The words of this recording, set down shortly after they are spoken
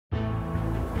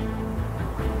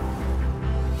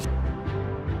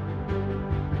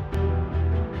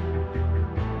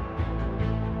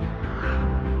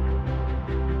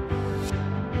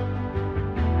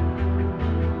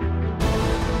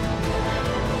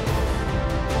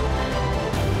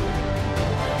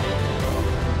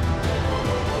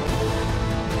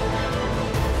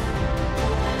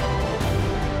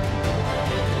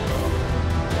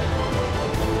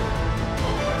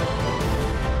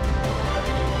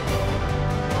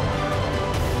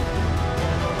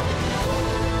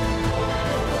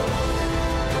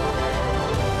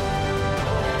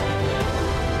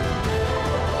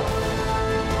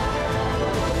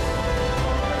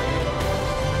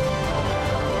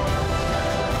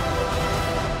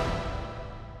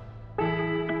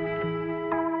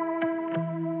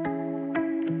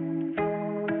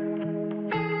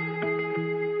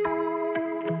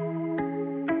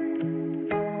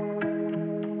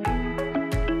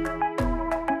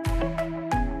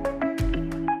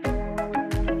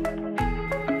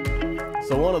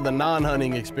So one of the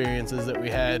non-hunting experiences that we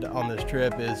had on this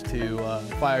trip is to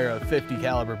fire a 50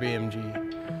 caliber BMG.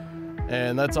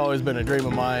 And that's always been a dream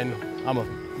of mine. I'm a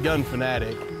gun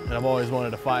fanatic and I've always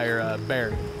wanted to fire a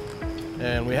Barrett.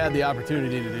 And we had the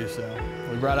opportunity to do so.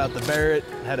 We brought out the Barrett,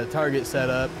 had a target set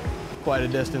up quite a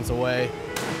distance away,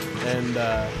 and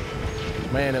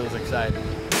man, it was exciting.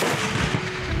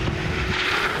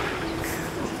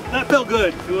 That felt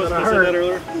good. Who was saying that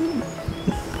earlier?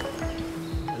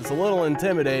 It's a little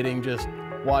intimidating just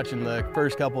watching the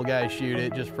first couple guys shoot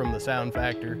it just from the sound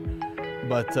factor.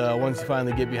 But once you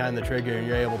finally get behind the trigger and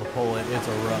you're able to pull it, it's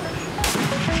a rush.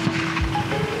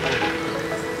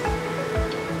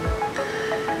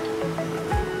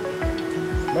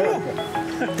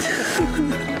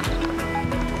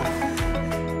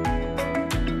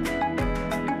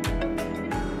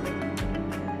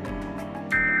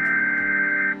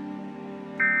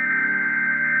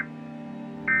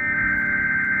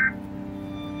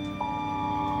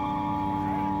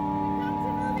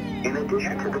 In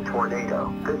addition to the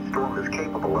tornado, this storm is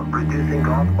capable of producing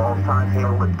golf ball-sized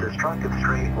hail with destructive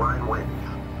straight-line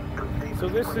winds. So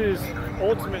this is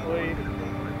ultimately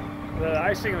the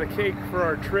icing on the cake for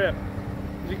our trip.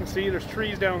 As you can see, there's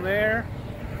trees down there,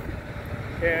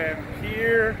 and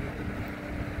here,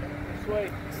 this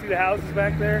way, see the houses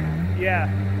back there? Yeah,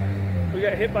 we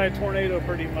got hit by a tornado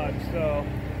pretty much, so,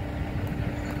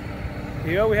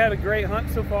 you know, we had a great hunt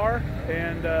so far,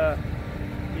 and,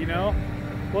 you know,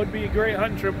 would be a great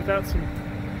hunting trip without some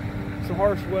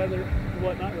harsh weather and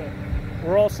whatnot, but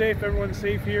we're all safe, everyone's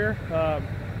safe here.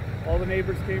 All the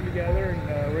neighbors came together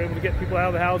and were able to get people out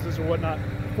of the houses or whatnot.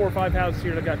 4 or 5 houses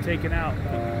here that got taken out.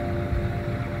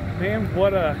 Man,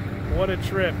 what a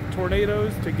trip.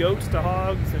 Tornadoes to goats to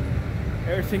hogs and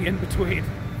everything in between.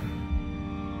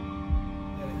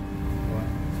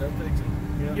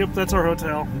 Yep, that's our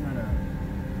hotel.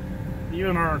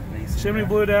 Even our chimney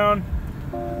blew down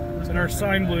and our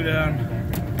sign blew down.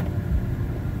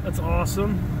 That's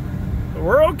awesome. But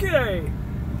we're okay.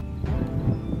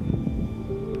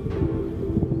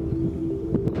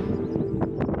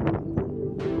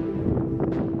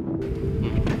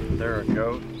 They're a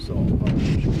goat, so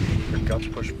your guts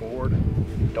push forward.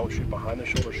 Don't shoot behind the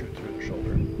shoulder, shoot through the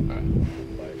shoulder.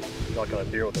 Like a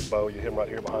deer with a bow, you hit him right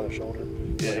here behind the shoulder.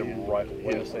 You hit him right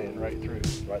through.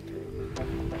 Right through.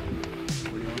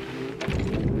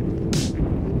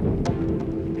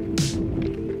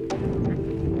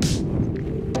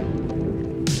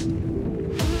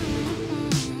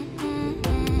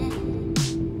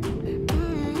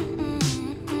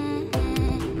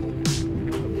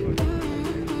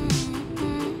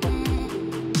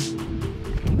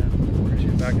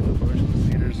 Back in the bush, the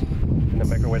cedars, and then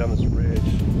make our way down this ridge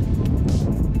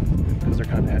because they're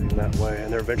kind of heading that way,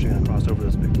 and they're eventually going to cross over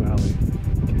this big valley.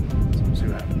 So we'll see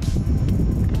what happens.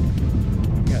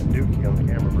 You got Dookie on the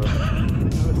camera, bro.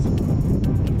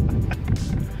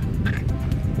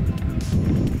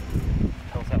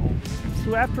 So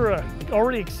after a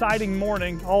already exciting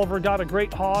morning, Oliver got a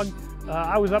great hog.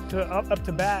 I was up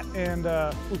to bat, and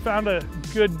we found a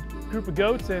good group of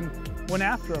goats and went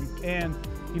after them. And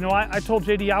you know, I told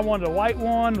JD I wanted a white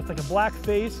one with like a black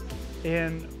face,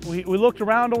 and we looked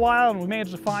around a while and we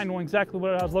managed to find one exactly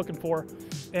what I was looking for.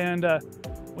 And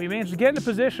we managed to get into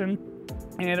position,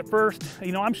 and at first,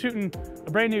 you know, I'm shooting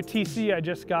a brand new TC I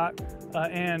just got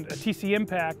and a TC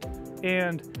Impact,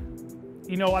 and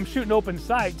you know, I'm shooting open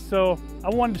sight, so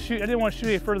I didn't want to shoot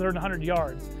any further than 100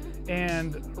 yards.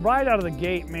 And right out of the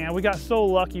gate, man, we got so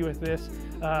lucky with this.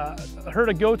 A herd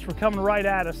of goats were coming right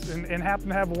at us and happened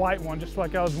to have a white one, just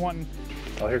like I was wanting.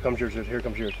 Oh, here comes yours, here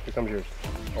comes yours, here comes yours.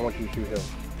 I want you to shoot him.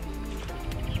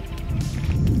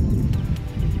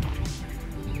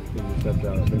 You set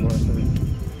down a big one,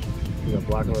 you got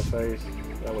black on the face.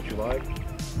 Is that what you like?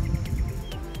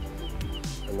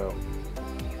 Or no?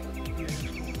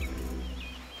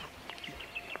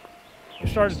 We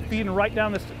started feeding right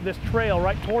down this trail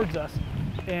right towards us,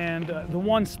 and the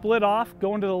one split off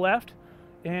going to the left.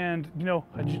 And you know,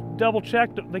 I just double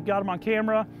checked, they got him on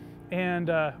camera,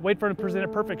 and wait for him to present a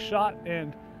perfect shot.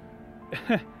 And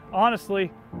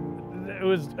honestly, it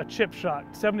was a chip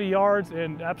shot, 70 yards,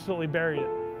 and absolutely buried it.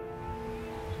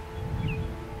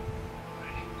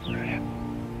 Ready?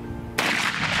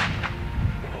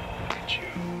 Oh, look at you.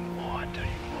 Oh, I tell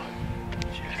you what.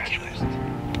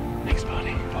 Thanks,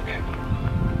 buddy. Okay.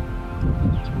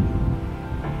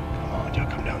 Come on, y'all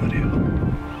come down the hill.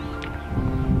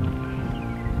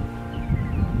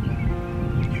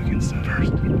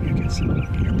 First, you can sit up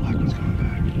and your black one's coming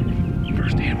back.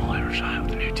 First animal I ever shot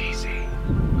with the new TC.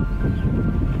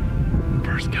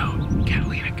 First goat,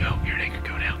 Catalina Goat, here in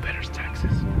Goat out,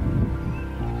 Texas.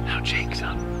 Now now Jake's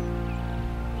up.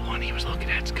 One he was looking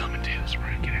at's coming too, so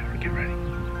we're gonna get out, get ready.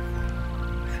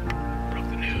 Broke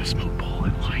the news, smoke pole,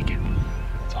 and like it.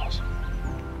 That's awesome.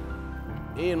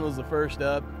 Ian was the first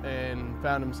up and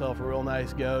found himself a real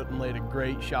nice goat and laid a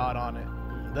great shot on it.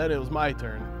 Then it was my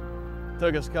turn. It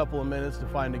took us a couple of minutes to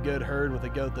find a good herd with a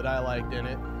goat that I liked in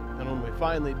it, and when we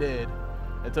finally did,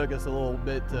 it took us a little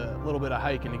bit of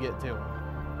hiking to get to him.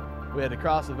 We had to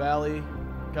cross a valley,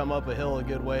 come up a hill a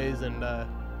good ways, and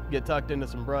get tucked into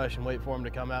some brush and wait for him to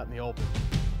come out in the open.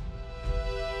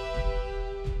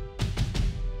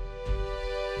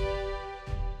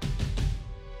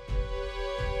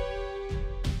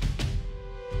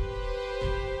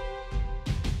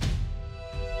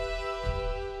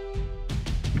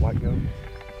 White goat,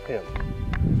 him.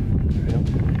 Him.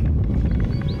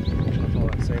 I'm trying to follow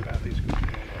that same path these goats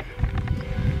are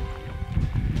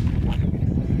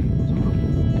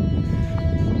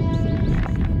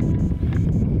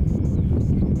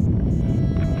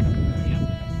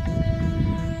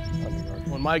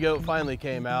When my goat finally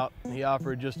came out, he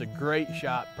offered just a great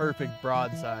shot, perfect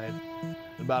broadside,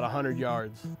 about 100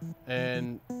 yards.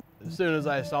 And as soon as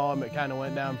I saw him, it kind of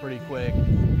went down pretty quick.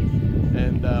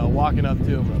 And walking up to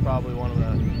him was probably one of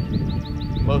the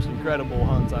most incredible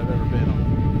hunts I've ever been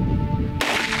on.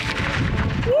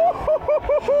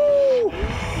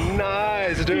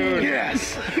 Nice, dude.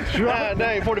 Yes! God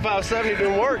dang, 45-70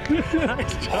 didn't work.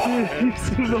 Nice job.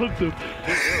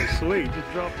 Sweet,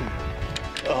 just dropped him.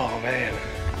 Oh man,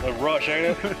 a rush,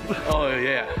 ain't it? Oh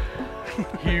yeah,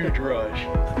 huge rush.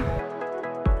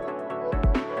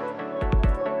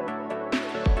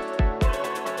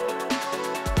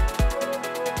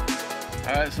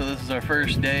 All right, so this is our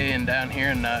first day down here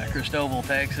in Cristobal,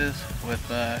 Texas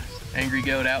with Angry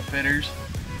Goat Outfitters.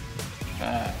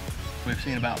 We've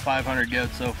seen about 500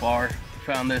 goats so far.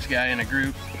 Found this guy in a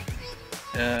group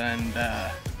and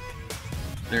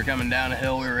they're coming down a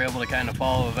hill. We were able to kind of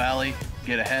follow a valley,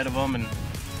 get ahead of them and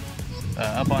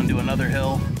up onto another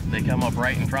hill. They come up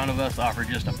right in front of us, offer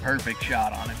just a perfect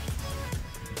shot on him.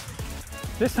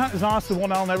 This hunt is honestly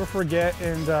one I'll never forget,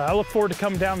 and I look forward to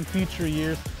coming down in future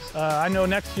years. I know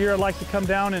next year I'd like to come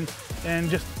down and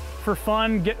just for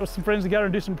fun, get with some friends together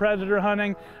and do some predator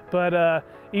hunting. But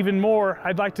even more,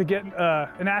 I'd like to get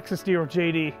an axis deer with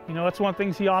JD. You know, that's one of the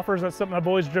things he offers. That's something I've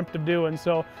always dreamt of doing.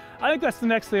 So I think that's the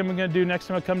next thing I'm gonna do next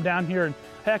time I come down here. And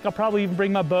heck, I'll probably even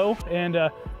bring my bow and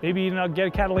maybe get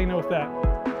a Catalina with that.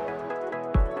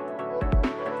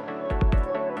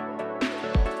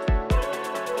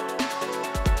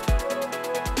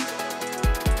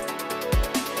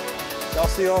 Y'all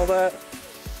see all that?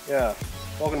 Yeah,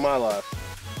 welcome to my life.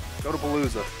 Go to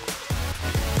Palooza.